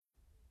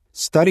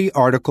Study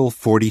Article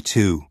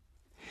 42.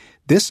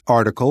 This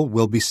article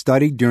will be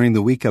studied during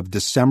the week of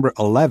December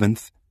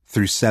 11th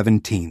through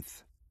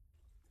 17th.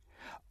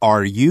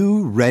 Are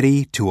you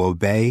ready to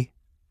obey?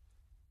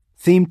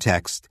 Theme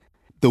text: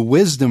 The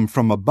wisdom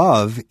from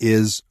above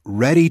is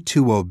ready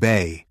to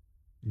obey.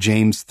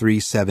 James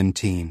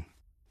 3:17.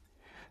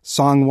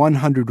 Song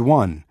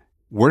 101,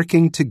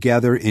 Working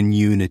Together in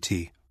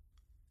Unity.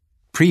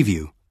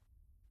 Preview.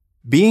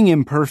 Being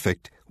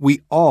imperfect, we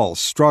all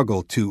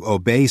struggle to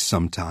obey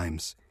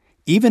sometimes,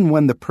 even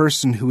when the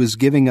person who is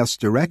giving us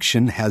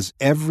direction has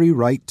every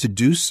right to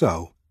do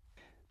so.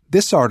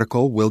 This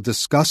article will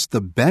discuss the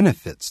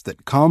benefits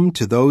that come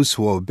to those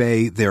who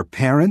obey their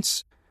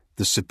parents,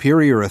 the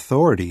superior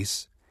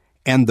authorities,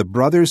 and the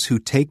brothers who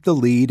take the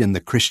lead in the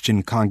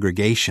Christian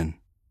congregation.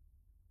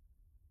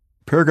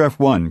 Paragraph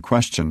 1,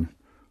 question.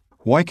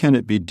 Why can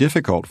it be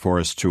difficult for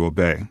us to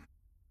obey?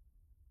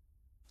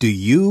 Do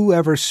you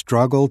ever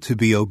struggle to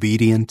be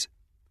obedient?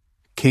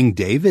 King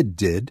David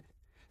did,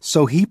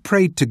 so he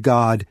prayed to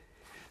God,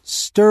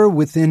 "Stir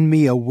within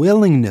me a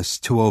willingness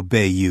to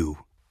obey you."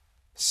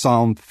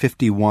 Psalm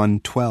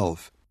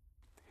 51:12.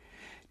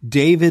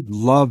 David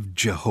loved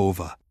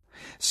Jehovah.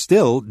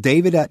 Still,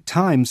 David at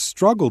times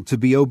struggled to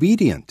be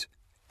obedient,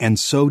 and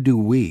so do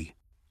we.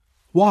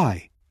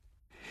 Why?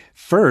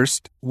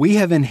 First, we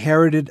have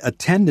inherited a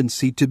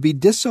tendency to be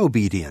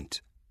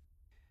disobedient.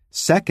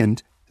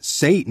 Second,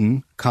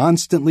 Satan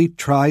constantly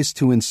tries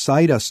to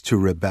incite us to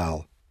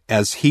rebel,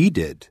 as he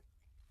did.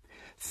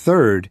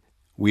 Third,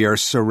 we are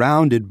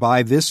surrounded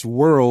by this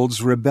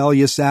world's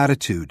rebellious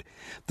attitude,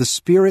 the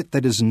spirit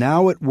that is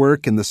now at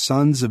work in the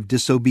sons of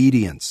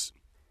disobedience.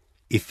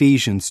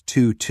 Ephesians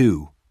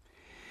 2:2.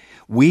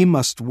 We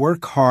must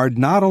work hard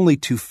not only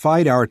to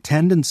fight our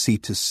tendency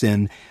to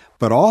sin,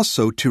 but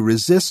also to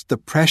resist the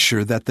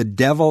pressure that the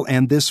devil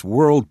and this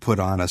world put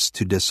on us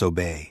to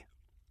disobey.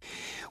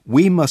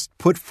 We must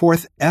put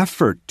forth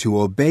effort to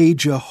obey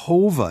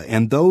Jehovah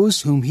and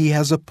those whom He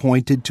has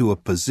appointed to a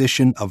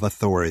position of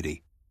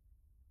authority.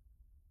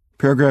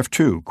 Paragraph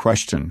 2,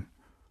 question.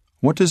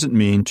 What does it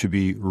mean to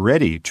be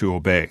ready to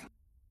obey?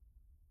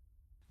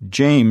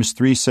 James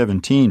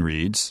 3:17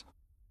 reads,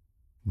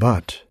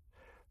 But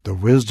the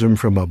wisdom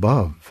from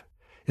above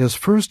is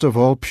first of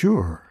all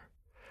pure,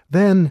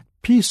 then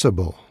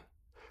peaceable,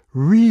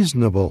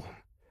 reasonable,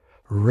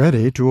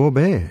 ready to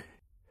obey,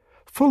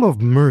 full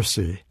of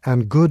mercy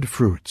and good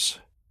fruits,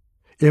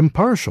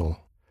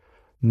 impartial,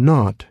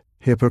 not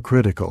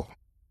hypocritical.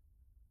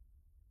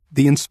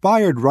 The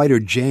inspired writer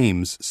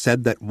James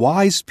said that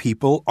wise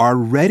people are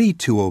ready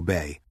to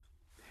obey.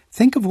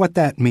 Think of what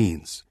that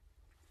means.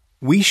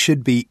 We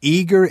should be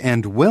eager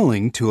and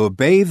willing to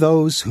obey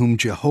those whom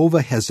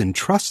Jehovah has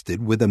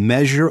entrusted with a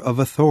measure of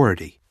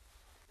authority.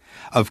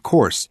 Of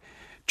course,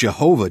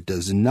 Jehovah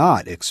does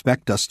not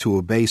expect us to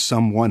obey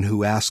someone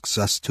who asks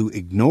us to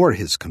ignore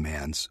his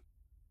commands.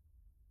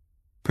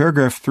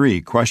 Paragraph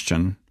 3,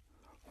 question.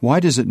 Why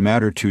does it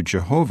matter to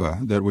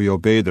Jehovah that we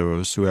obey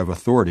those who have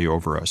authority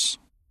over us?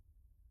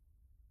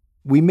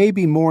 We may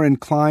be more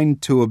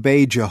inclined to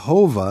obey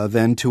Jehovah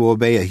than to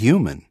obey a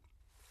human.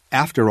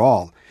 After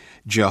all,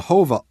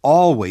 Jehovah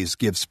always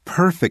gives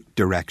perfect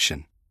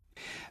direction.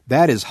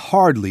 That is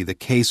hardly the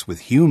case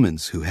with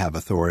humans who have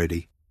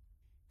authority.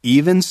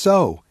 Even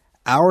so,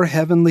 our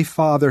Heavenly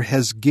Father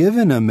has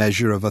given a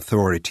measure of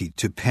authority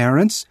to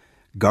parents,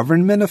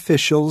 government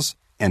officials,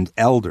 and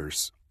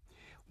elders.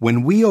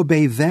 When we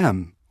obey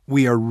them,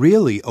 we are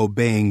really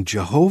obeying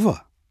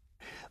Jehovah.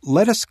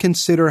 Let us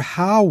consider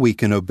how we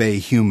can obey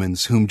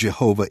humans whom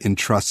Jehovah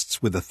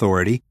entrusts with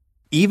authority,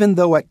 even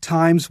though at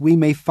times we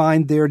may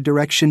find their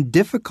direction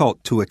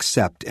difficult to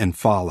accept and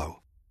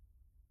follow.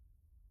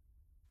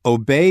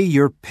 Obey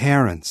your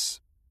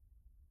parents.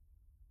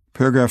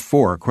 Paragraph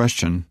 4,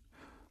 question.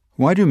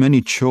 Why do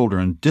many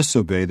children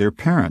disobey their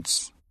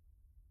parents?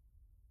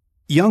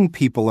 Young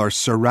people are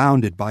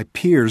surrounded by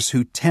peers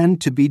who tend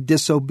to be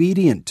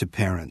disobedient to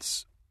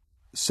parents.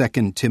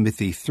 2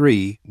 Timothy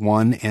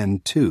 3:1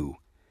 and 2.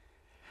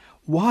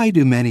 Why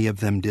do many of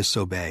them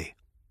disobey?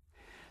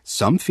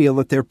 Some feel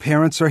that their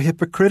parents are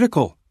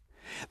hypocritical.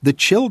 The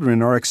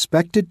children are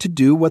expected to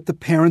do what the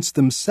parents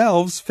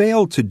themselves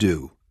fail to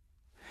do.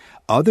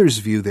 Others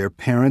view their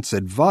parents'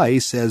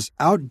 advice as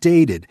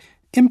outdated,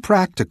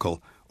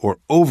 impractical, or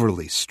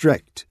overly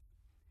strict.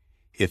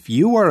 If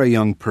you are a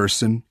young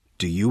person,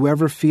 do you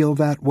ever feel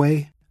that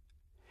way?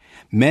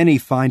 Many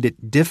find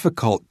it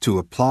difficult to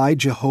apply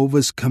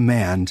Jehovah's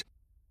command,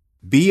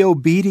 "Be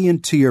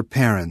obedient to your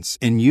parents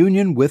in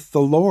union with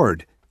the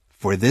Lord,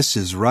 for this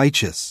is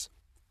righteous."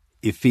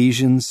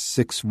 Ephesians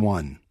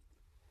 6:1.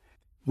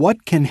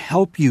 What can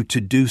help you to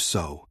do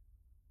so?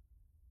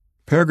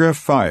 Paragraph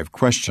 5,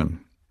 question.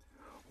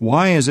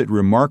 Why is it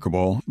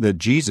remarkable that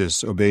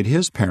Jesus obeyed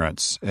his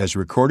parents, as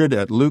recorded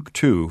at Luke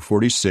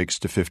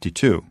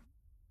 2:46-52?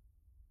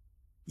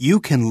 You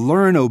can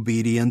learn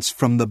obedience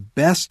from the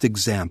best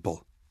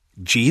example,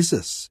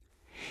 Jesus.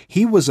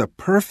 He was a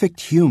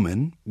perfect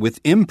human with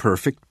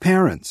imperfect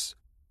parents.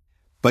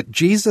 But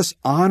Jesus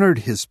honored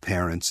his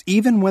parents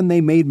even when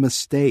they made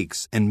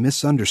mistakes and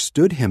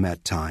misunderstood him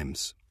at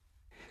times.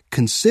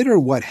 Consider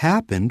what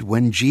happened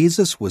when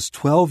Jesus was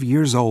 12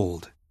 years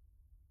old.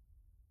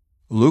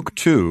 Luke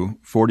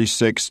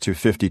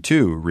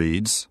 2:46-52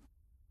 reads,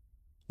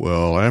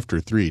 Well, after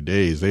 3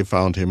 days they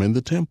found him in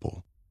the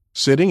temple,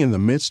 sitting in the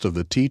midst of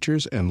the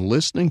teachers and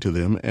listening to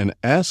them and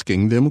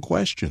asking them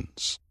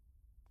questions.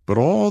 But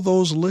all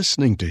those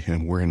listening to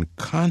him were in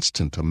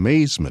constant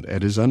amazement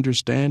at his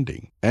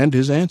understanding and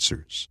his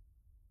answers.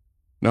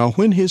 Now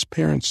when his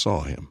parents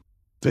saw him,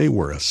 they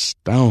were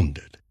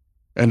astounded.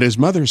 And his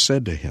mother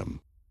said to him,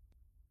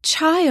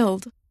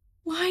 "Child,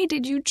 why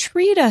did you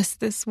treat us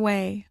this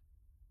way?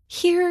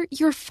 Here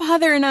your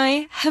father and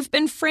I have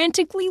been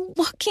frantically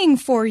looking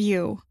for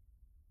you."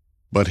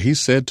 But he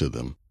said to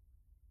them,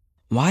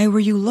 "Why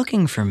were you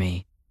looking for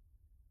me?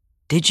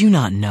 Did you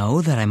not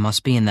know that I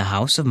must be in the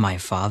house of my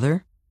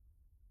father?"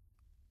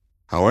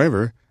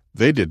 However,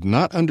 they did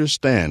not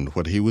understand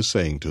what he was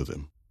saying to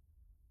them.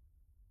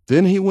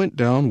 Then he went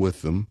down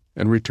with them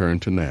and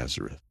returned to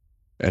Nazareth,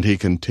 and he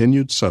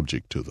continued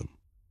subject to them.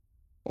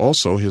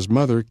 Also his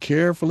mother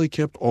carefully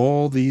kept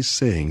all these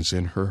sayings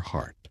in her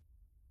heart.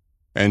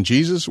 And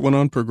Jesus went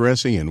on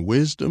progressing in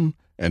wisdom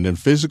and in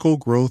physical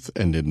growth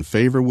and in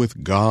favor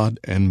with God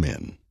and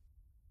men.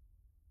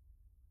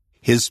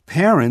 His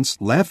parents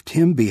left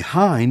him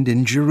behind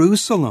in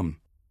Jerusalem.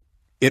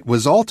 It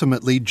was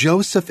ultimately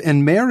Joseph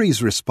and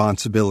Mary's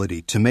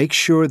responsibility to make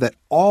sure that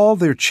all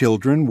their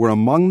children were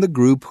among the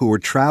group who were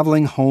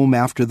traveling home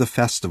after the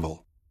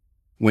festival.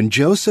 When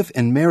Joseph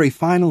and Mary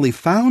finally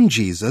found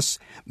Jesus,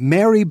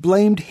 Mary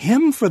blamed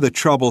him for the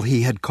trouble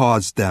he had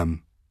caused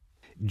them.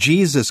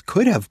 Jesus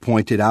could have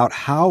pointed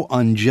out how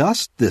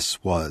unjust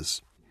this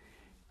was.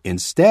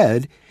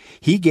 Instead,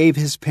 he gave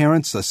his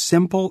parents a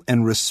simple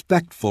and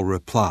respectful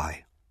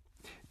reply.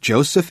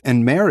 Joseph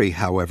and Mary,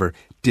 however,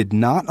 did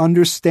not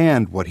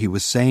understand what he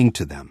was saying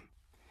to them.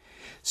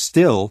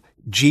 Still,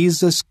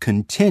 Jesus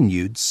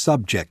continued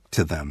subject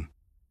to them.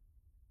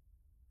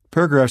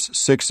 Paragraphs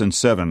 6 and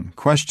 7.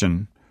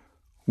 Question: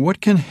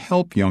 what can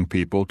help young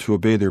people to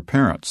obey their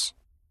parents?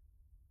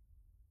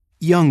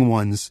 Young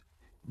ones,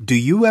 do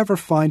you ever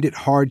find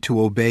it hard to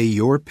obey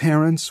your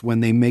parents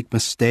when they make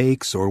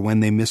mistakes or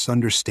when they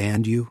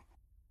misunderstand you?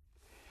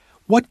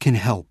 What can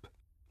help?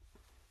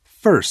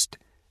 First,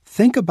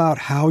 think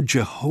about how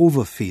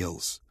Jehovah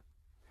feels.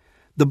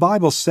 The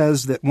Bible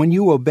says that when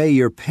you obey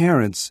your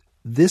parents,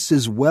 this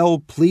is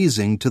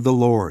well-pleasing to the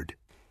Lord.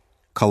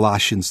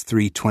 Colossians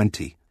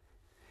 3:20.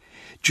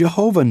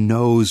 Jehovah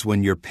knows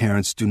when your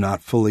parents do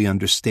not fully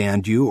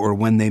understand you or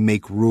when they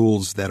make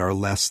rules that are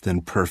less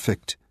than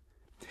perfect.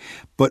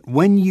 But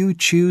when you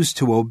choose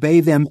to obey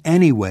them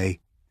anyway,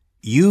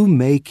 you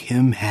make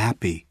him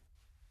happy.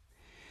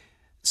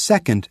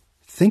 Second,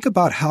 think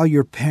about how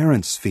your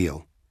parents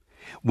feel.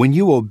 When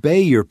you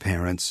obey your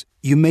parents,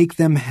 you make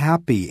them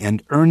happy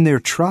and earn their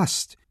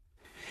trust.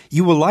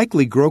 You will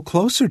likely grow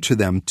closer to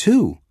them,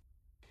 too.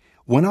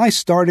 When I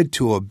started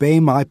to obey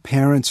my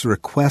parents'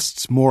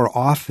 requests more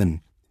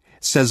often,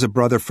 says a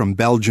brother from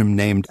Belgium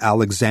named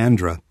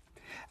Alexandra,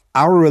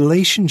 our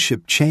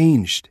relationship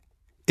changed.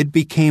 It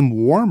became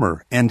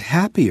warmer and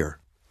happier.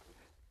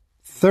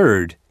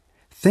 Third,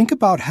 think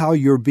about how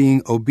your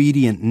being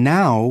obedient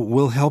now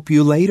will help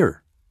you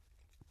later.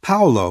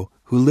 Paulo,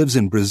 who lives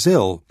in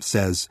Brazil,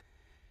 says,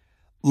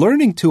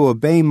 "Learning to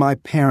obey my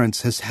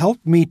parents has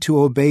helped me to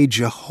obey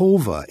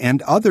Jehovah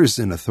and others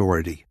in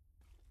authority."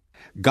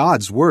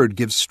 God's word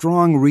gives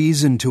strong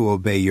reason to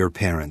obey your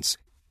parents.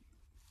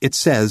 It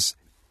says,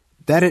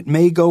 "that it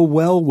may go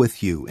well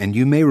with you and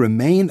you may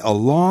remain a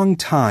long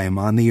time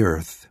on the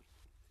earth."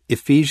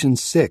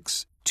 Ephesians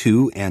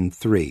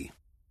 6:2-3.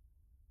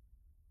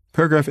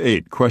 Paragraph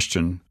 8.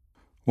 Question: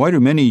 why do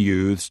many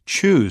youths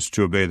choose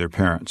to obey their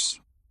parents?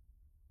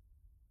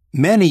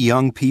 Many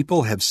young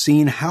people have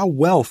seen how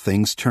well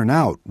things turn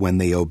out when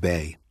they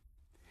obey.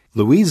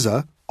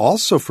 Luisa,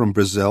 also from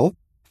Brazil,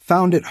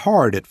 found it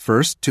hard at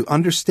first to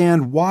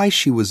understand why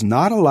she was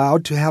not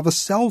allowed to have a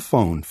cell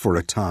phone for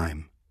a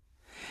time.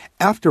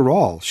 After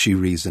all, she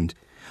reasoned,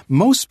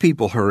 most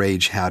people her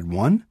age had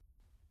one.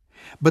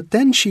 But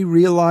then she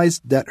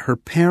realized that her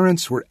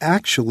parents were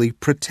actually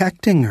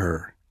protecting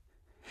her.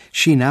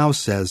 She now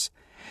says,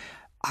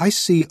 "I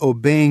see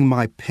obeying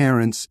my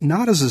parents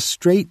not as a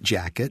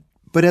straitjacket,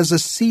 but as a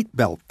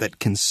seatbelt that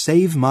can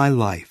save my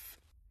life."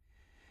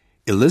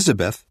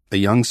 Elizabeth, a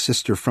young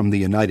sister from the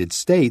United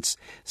States,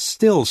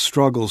 still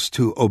struggles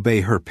to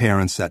obey her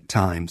parents at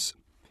times.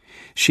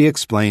 She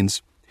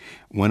explains,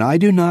 "When I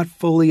do not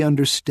fully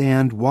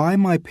understand why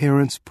my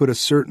parents put a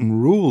certain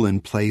rule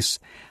in place,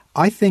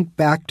 I think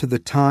back to the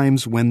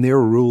times when their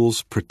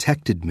rules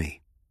protected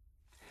me."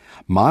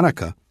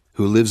 Monica,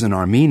 who lives in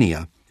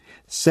Armenia,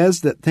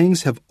 says that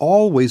things have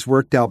always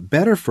worked out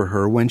better for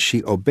her when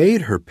she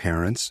obeyed her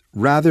parents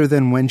rather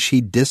than when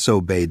she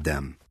disobeyed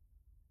them.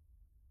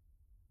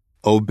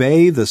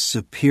 Obey the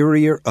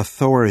superior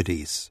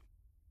authorities.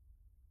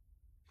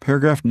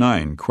 Paragraph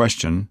 9.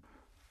 Question: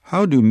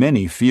 how do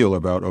many feel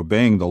about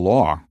obeying the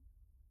law?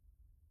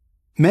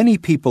 Many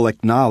people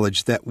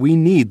acknowledge that we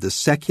need the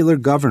secular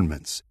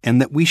governments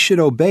and that we should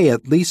obey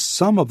at least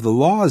some of the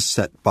laws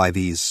set by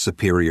these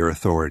superior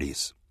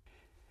authorities.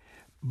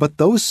 But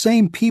those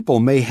same people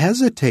may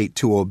hesitate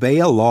to obey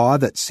a law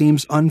that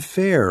seems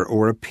unfair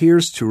or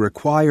appears to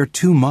require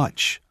too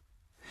much.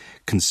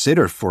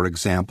 Consider, for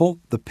example,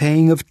 the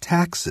paying of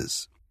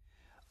taxes.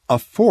 A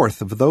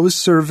fourth of those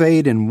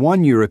surveyed in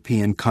one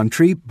European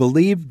country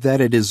believe that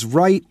it is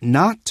right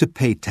not to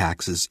pay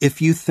taxes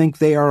if you think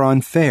they are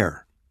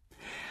unfair.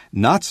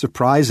 Not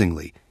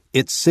surprisingly,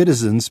 its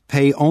citizens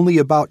pay only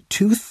about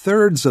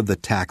 2/3 of the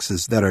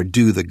taxes that are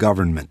due the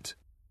government.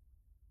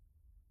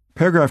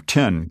 Paragraph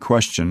 10,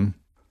 question.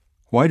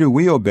 Why do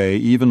we obey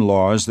even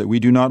laws that we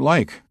do not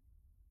like?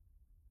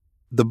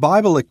 The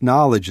Bible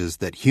acknowledges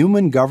that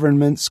human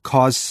governments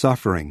cause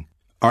suffering,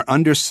 are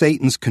under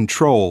Satan's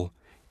control,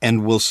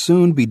 and will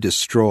soon be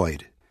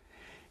destroyed.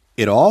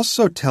 It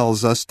also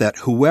tells us that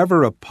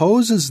whoever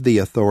opposes the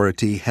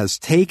authority has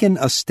taken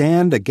a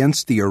stand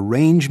against the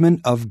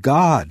arrangement of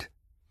God.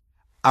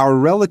 Our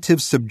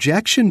relative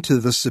subjection to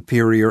the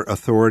superior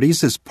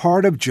authorities is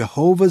part of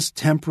Jehovah's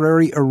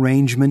temporary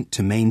arrangement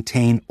to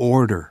maintain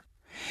order.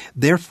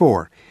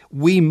 Therefore,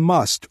 we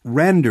must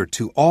render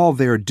to all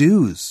their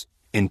dues,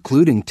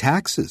 including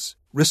taxes,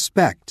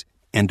 respect,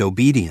 and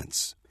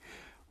obedience.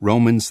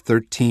 Romans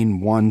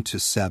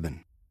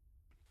 13:1-7.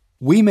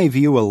 We may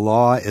view a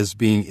law as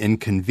being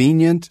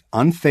inconvenient,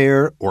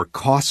 unfair, or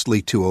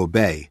costly to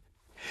obey.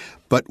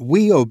 But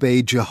we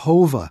obey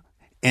Jehovah,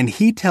 and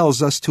He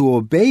tells us to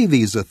obey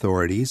these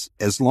authorities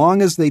as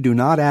long as they do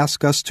not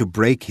ask us to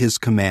break His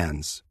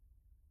commands.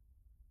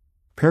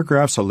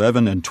 Paragraphs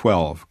 11 and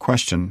 12,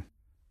 question.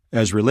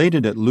 As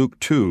related at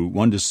Luke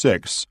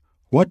 2:1-6,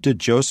 what did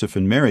Joseph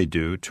and Mary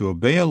do to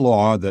obey a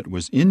law that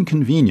was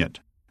inconvenient,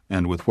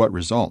 and with what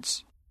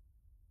results?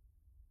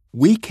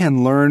 We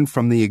can learn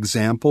from the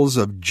examples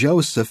of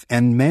Joseph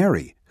and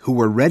Mary, who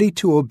were ready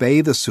to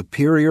obey the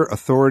superior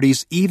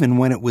authorities even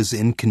when it was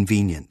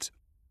inconvenient.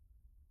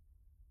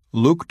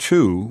 Luke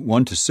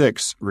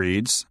 2:1-6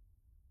 reads,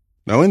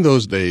 Now in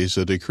those days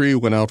a decree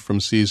went out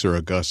from Caesar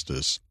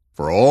Augustus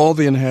for all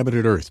the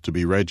inhabited earth to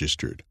be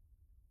registered.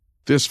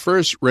 This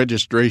first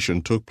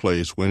registration took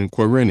place when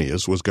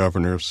Quirinius was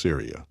governor of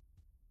Syria.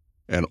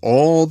 And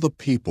all the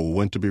people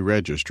went to be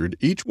registered,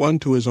 each one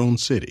to his own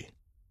city.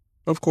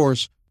 Of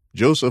course,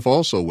 Joseph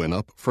also went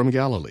up from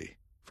Galilee,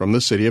 from the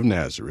city of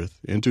Nazareth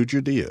into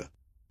Judea,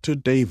 to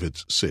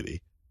David's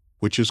city,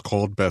 which is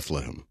called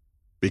Bethlehem,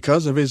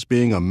 because of his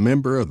being a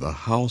member of the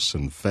house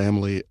and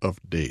family of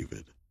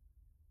David.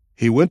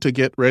 He went to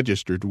get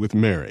registered with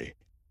Mary,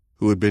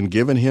 who had been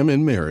given him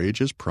in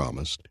marriage as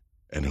promised,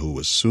 and who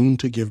was soon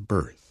to give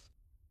birth.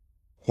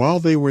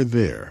 While they were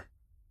there,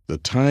 the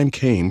time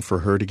came for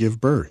her to give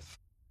birth.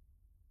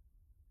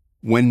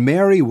 When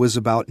Mary was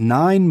about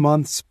 9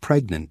 months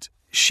pregnant,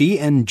 she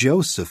and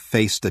Joseph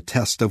faced a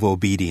test of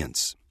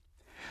obedience.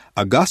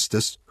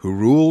 Augustus, who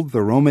ruled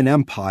the Roman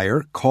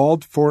Empire,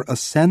 called for a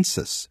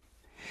census.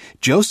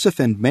 Joseph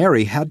and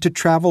Mary had to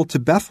travel to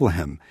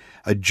Bethlehem,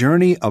 a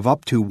journey of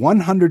up to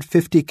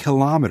 150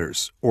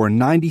 kilometers, or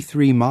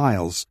 93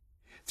 miles,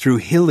 through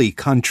hilly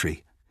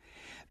country.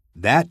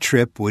 That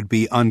trip would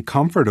be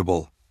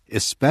uncomfortable,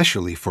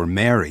 especially for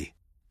Mary.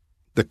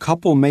 The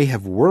couple may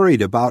have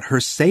worried about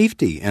her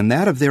safety and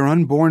that of their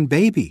unborn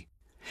baby.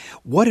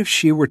 What if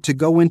she were to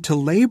go into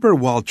labor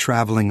while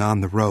traveling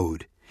on the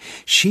road?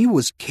 She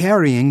was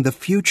carrying the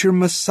future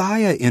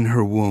Messiah in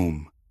her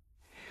womb.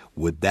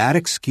 Would that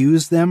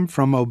excuse them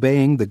from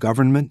obeying the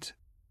government?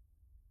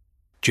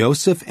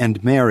 Joseph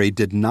and Mary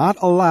did not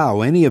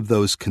allow any of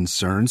those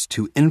concerns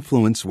to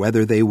influence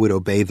whether they would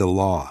obey the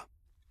law.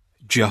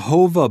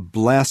 Jehovah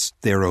blessed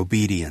their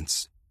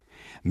obedience.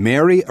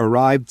 Mary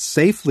arrived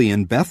safely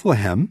in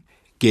Bethlehem,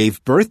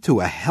 gave birth to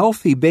a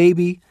healthy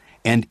baby,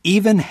 and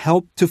even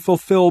helped to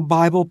fulfill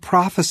Bible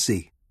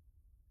prophecy.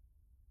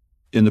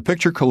 In the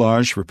picture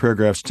collage for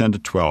paragraphs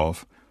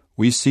 10-12,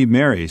 we see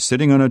Mary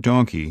sitting on a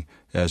donkey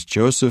as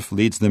Joseph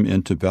leads them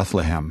into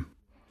Bethlehem.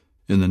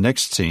 In the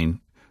next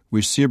scene,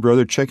 we see a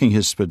brother checking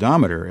his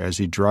speedometer as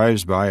he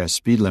drives by a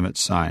speed limit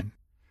sign.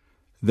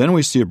 Then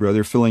we see a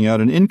brother filling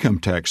out an income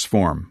tax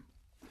form.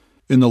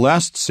 In the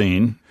last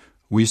scene,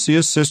 we see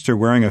a sister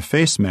wearing a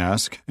face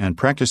mask and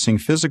practicing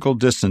physical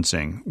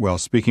distancing while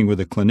speaking with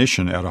a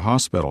clinician at a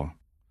hospital.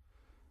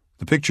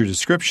 The picture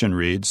description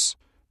reads,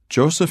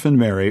 Joseph and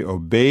Mary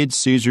obeyed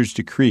Caesar's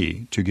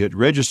decree to get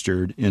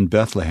registered in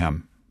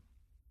Bethlehem.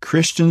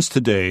 Christians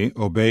today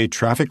obey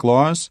traffic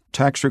laws,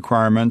 tax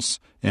requirements,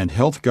 and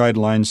health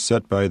guidelines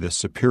set by the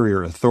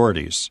superior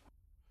authorities.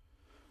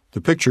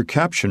 The picture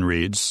caption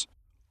reads,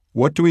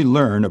 What do we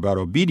learn about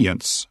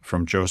obedience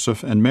from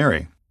Joseph and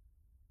Mary?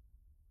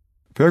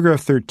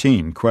 Paragraph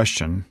 13,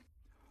 question.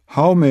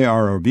 How may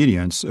our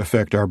obedience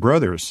affect our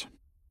brothers?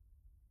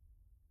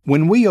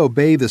 When we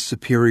obey the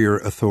superior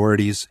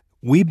authorities,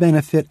 we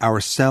benefit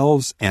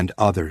ourselves and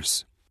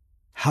others.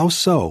 How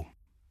so?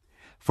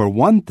 For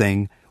one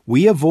thing,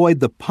 we avoid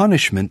the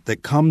punishment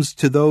that comes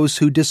to those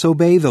who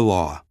disobey the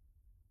law.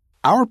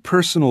 Our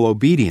personal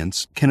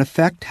obedience can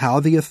affect how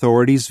the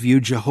authorities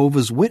view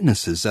Jehovah's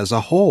Witnesses as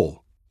a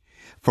whole.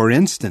 For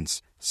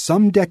instance,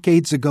 some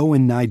decades ago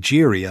in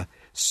Nigeria,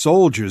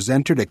 soldiers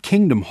entered a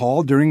kingdom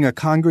hall during a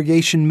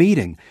congregation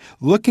meeting,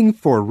 looking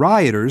for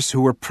rioters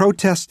who were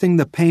protesting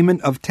the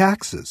payment of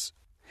taxes.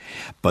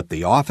 But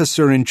the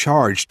officer in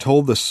charge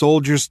told the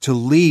soldiers to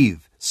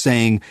leave,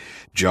 saying,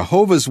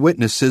 "Jehovah's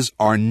Witnesses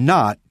are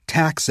not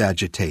tax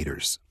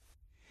agitators."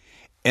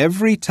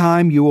 Every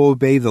time you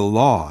obey the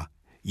law,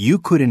 you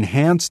could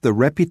enhance the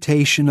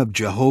reputation of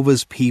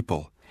Jehovah's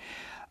people,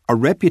 a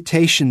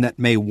reputation that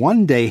may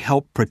one day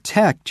help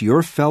protect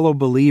your fellow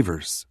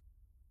believers.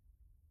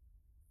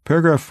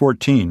 Paragraph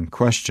 14,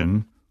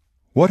 question.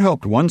 What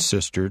helped one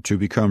sister to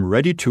become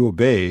ready to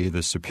obey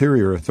the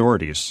superior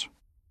authorities?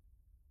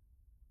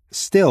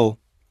 Still,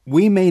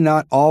 we may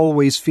not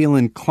always feel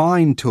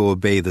inclined to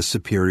obey the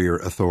superior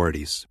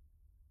authorities.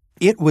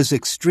 "It was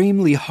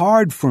extremely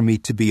hard for me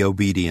to be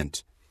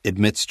obedient,"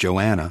 admits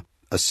Joanna,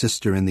 a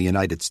sister in the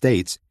United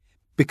States,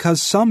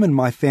 "because some in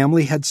my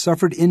family had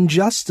suffered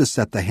injustice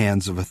at the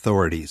hands of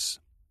authorities."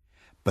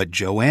 But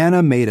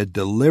Joanna made a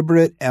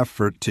deliberate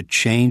effort to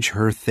change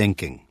her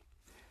thinking.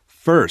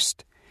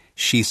 First,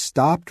 she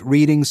stopped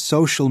reading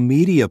social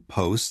media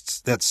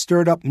posts that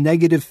stirred up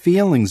negative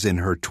feelings in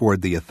her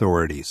toward the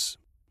authorities.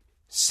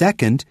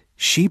 Second,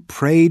 she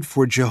prayed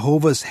for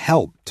Jehovah's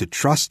help to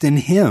trust in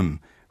Him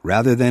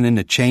rather than in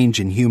a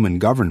change in human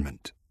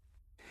government.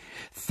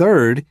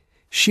 Third,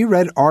 she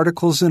read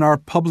articles in our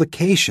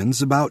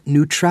publications about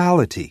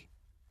neutrality.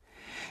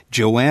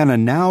 Joanna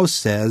now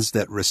says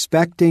that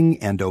respecting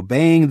and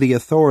obeying the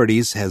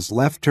authorities has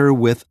left her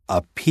with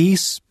a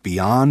peace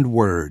beyond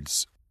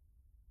words.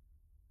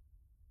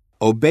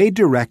 Obey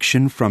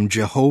direction from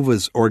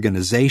Jehovah's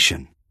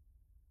organization.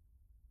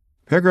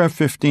 Paragraph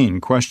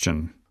 15,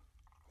 question.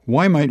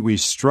 Why might we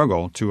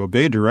struggle to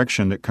obey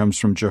direction that comes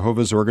from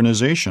Jehovah's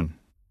organization?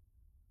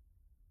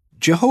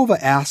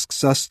 Jehovah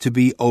asks us to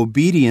be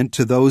obedient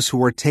to those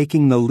who are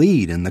taking the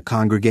lead in the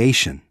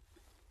congregation.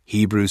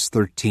 Hebrews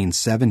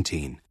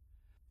 13:17.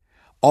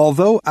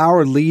 Although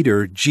our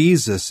leader,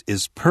 Jesus,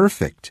 is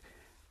perfect,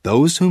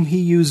 those whom He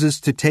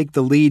uses to take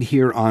the lead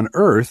here on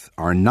earth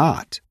are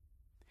not.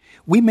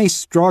 We may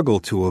struggle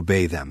to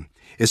obey them,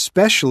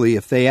 especially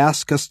if they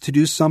ask us to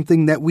do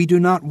something that we do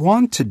not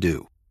want to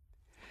do.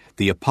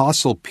 The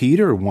Apostle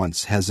Peter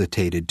once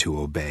hesitated to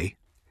obey.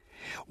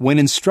 When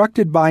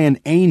instructed by an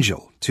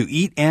angel to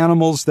eat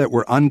animals that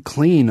were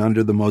unclean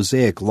under the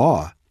Mosaic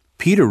law,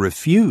 Peter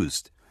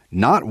refused,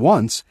 not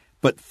once,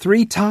 but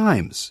 3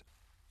 times.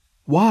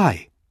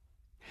 Why?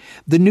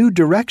 The new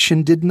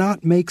direction did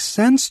not make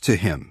sense to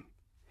him.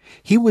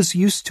 He was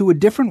used to a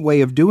different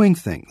way of doing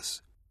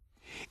things.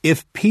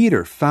 If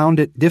Peter found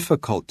it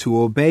difficult to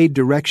obey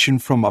direction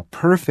from a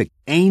perfect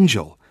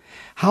angel,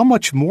 how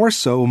much more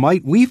so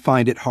might we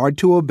find it hard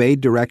to obey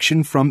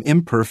direction from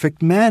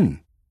imperfect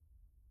men?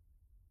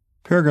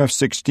 Paragraph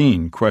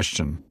 16,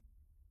 question.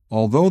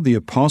 Although the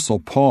Apostle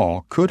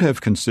Paul could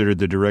have considered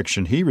the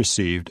direction he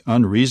received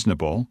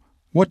unreasonable,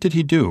 what did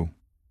he do?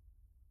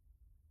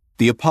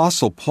 The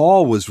Apostle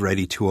Paul was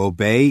ready to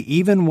obey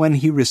even when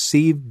he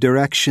received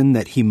direction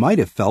that he might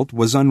have felt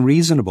was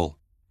unreasonable.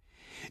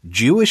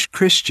 Jewish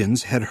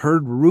Christians had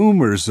heard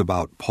rumors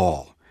about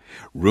Paul,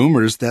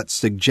 rumors that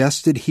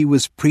suggested he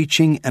was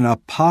preaching an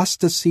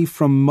apostasy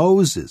from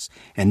Moses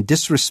and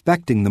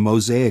disrespecting the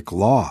Mosaic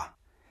law.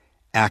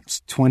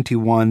 Acts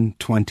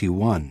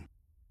 21:21.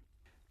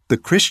 The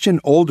Christian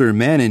older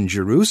men in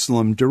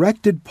Jerusalem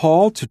directed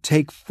Paul to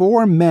take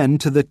 4 men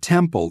to the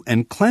temple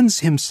and cleanse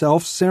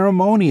himself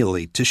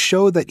ceremonially to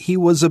show that he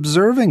was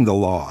observing the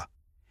law.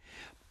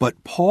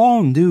 But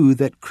Paul knew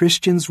that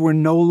Christians were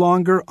no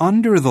longer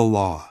under the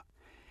law,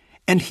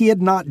 and he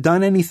had not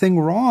done anything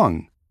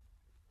wrong.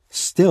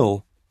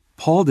 Still,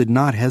 Paul did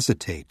not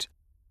hesitate.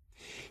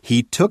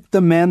 He took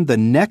the men the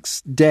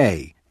next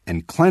day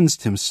and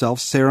cleansed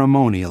himself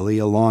ceremonially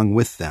along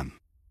with them.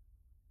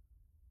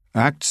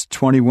 Acts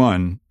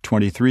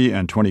 21:23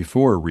 and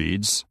 24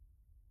 reads,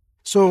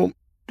 So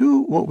do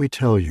what we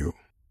tell you.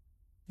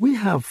 We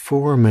have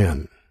 4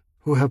 men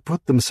who have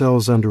put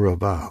themselves under a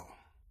vow.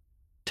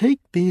 Take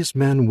these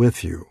men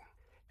with you,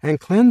 and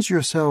cleanse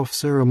yourself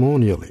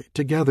ceremonially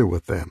together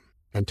with them,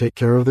 and take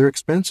care of their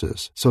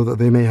expenses, so that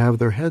they may have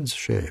their heads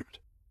shaved.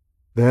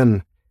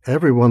 Then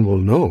everyone will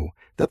know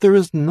that there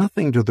is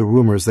nothing to the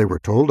rumors they were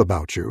told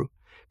about you,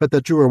 but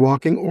that you are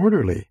walking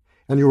orderly,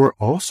 and you are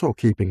also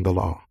keeping the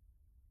law.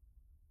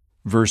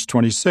 Verse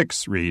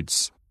 26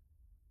 reads,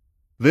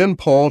 Then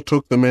Paul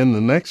took the men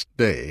the next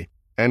day,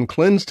 and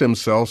cleansed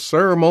himself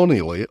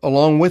ceremonially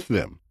along with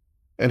them.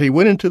 And he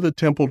went into the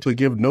temple to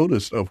give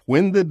notice of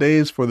when the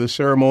days for the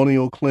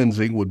ceremonial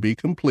cleansing would be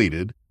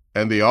completed,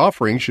 and the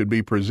offering should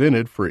be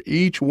presented for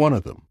each one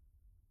of them.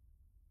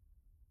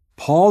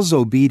 Paul's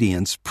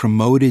obedience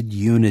promoted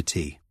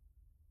unity.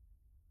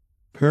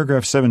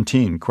 Paragraph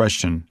 17,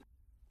 question.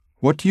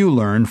 What do you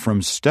learn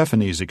from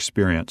Stephanie's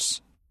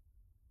experience?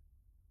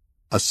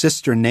 A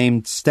sister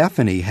named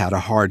Stephanie had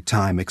a hard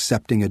time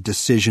accepting a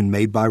decision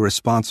made by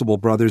responsible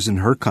brothers in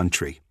her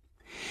country.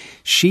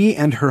 She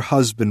and her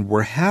husband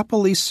were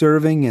happily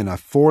serving in a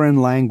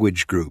foreign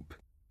language group.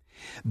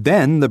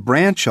 Then the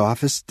branch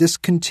office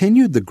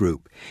discontinued the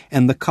group,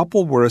 and the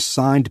couple were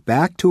assigned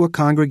back to a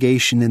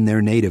congregation in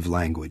their native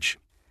language.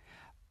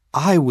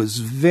 I was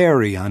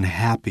very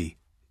unhappy,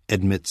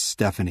 admits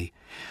Stephanie.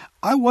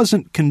 I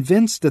wasn't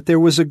convinced that there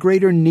was a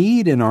greater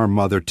need in our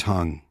mother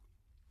tongue.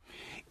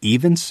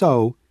 Even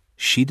so,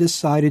 she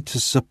decided to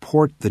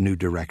support the new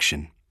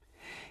direction.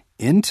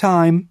 In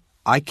time,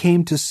 I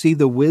came to see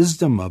the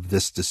wisdom of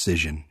this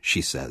decision,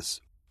 she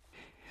says.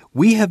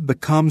 We have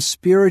become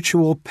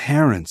spiritual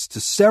parents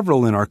to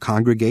several in our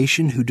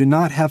congregation who do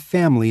not have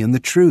family in the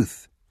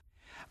truth.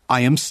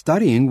 I am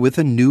studying with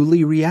a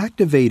newly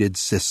reactivated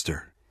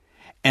sister,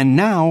 and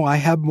now I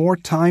have more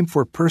time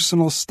for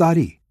personal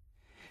study.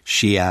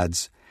 She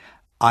adds,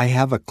 I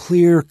have a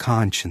clear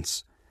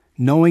conscience,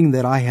 knowing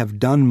that I have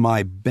done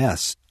my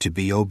best to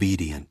be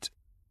obedient.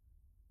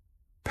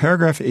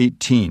 Paragraph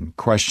 18,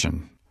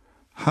 question.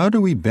 How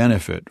do we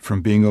benefit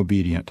from being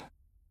obedient?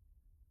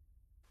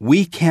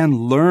 We can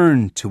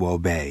learn to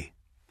obey.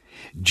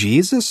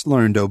 Jesus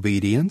learned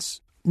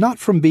obedience, not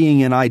from being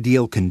in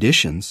ideal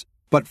conditions,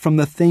 but from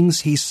the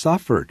things he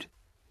suffered.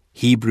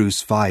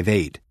 Hebrews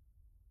 5:8.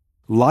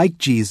 Like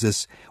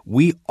Jesus,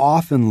 we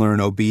often learn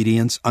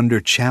obedience under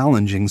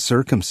challenging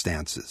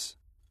circumstances.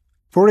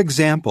 For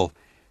example,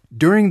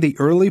 during the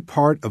early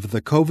part of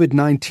the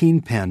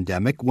COVID-19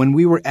 pandemic, when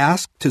we were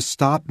asked to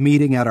stop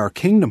meeting at our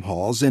kingdom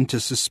halls and to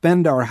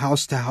suspend our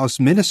house-to-house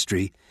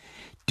ministry,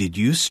 did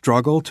you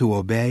struggle to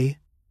obey?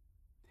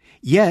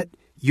 Yet,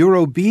 your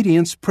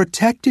obedience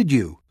protected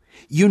you,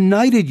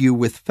 united you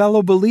with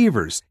fellow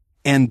believers,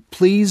 and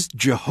pleased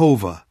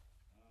Jehovah.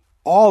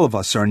 All of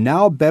us are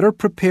now better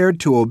prepared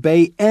to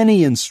obey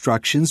any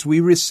instructions we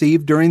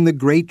receive during the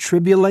Great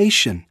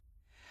Tribulation.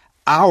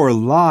 Our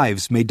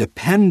lives may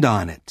depend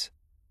on it.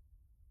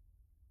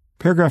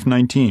 Paragraph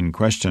 19,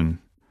 question.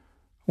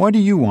 Why do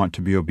you want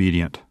to be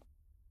obedient?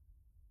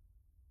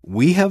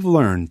 We have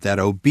learned that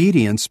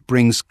obedience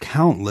brings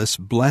countless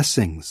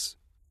blessings.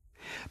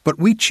 But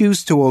we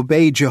choose to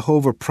obey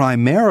Jehovah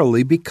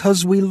primarily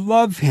because we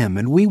love Him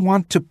and we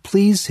want to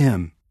please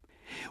Him.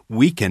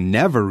 We can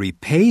never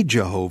repay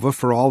Jehovah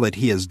for all that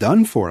He has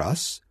done for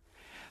us,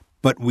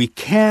 but we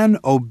can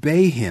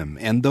obey Him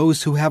and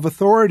those who have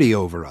authority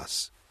over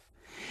us.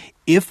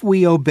 If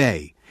we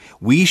obey,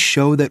 we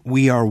show that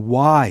we are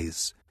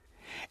wise,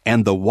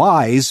 and the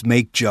wise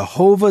make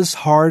Jehovah's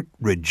heart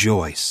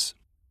rejoice.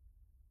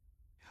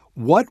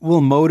 What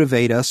will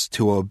motivate us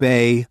to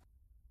obey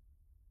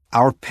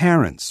our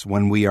parents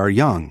when we are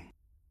young?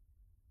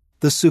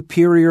 The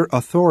superior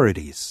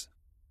authorities.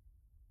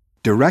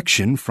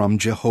 Direction from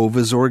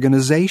Jehovah's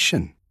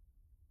organization.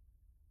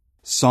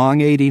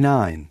 Song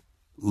 89.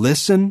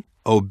 Listen,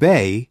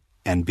 obey,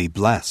 and be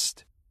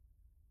blessed.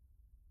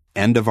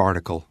 End of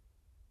article.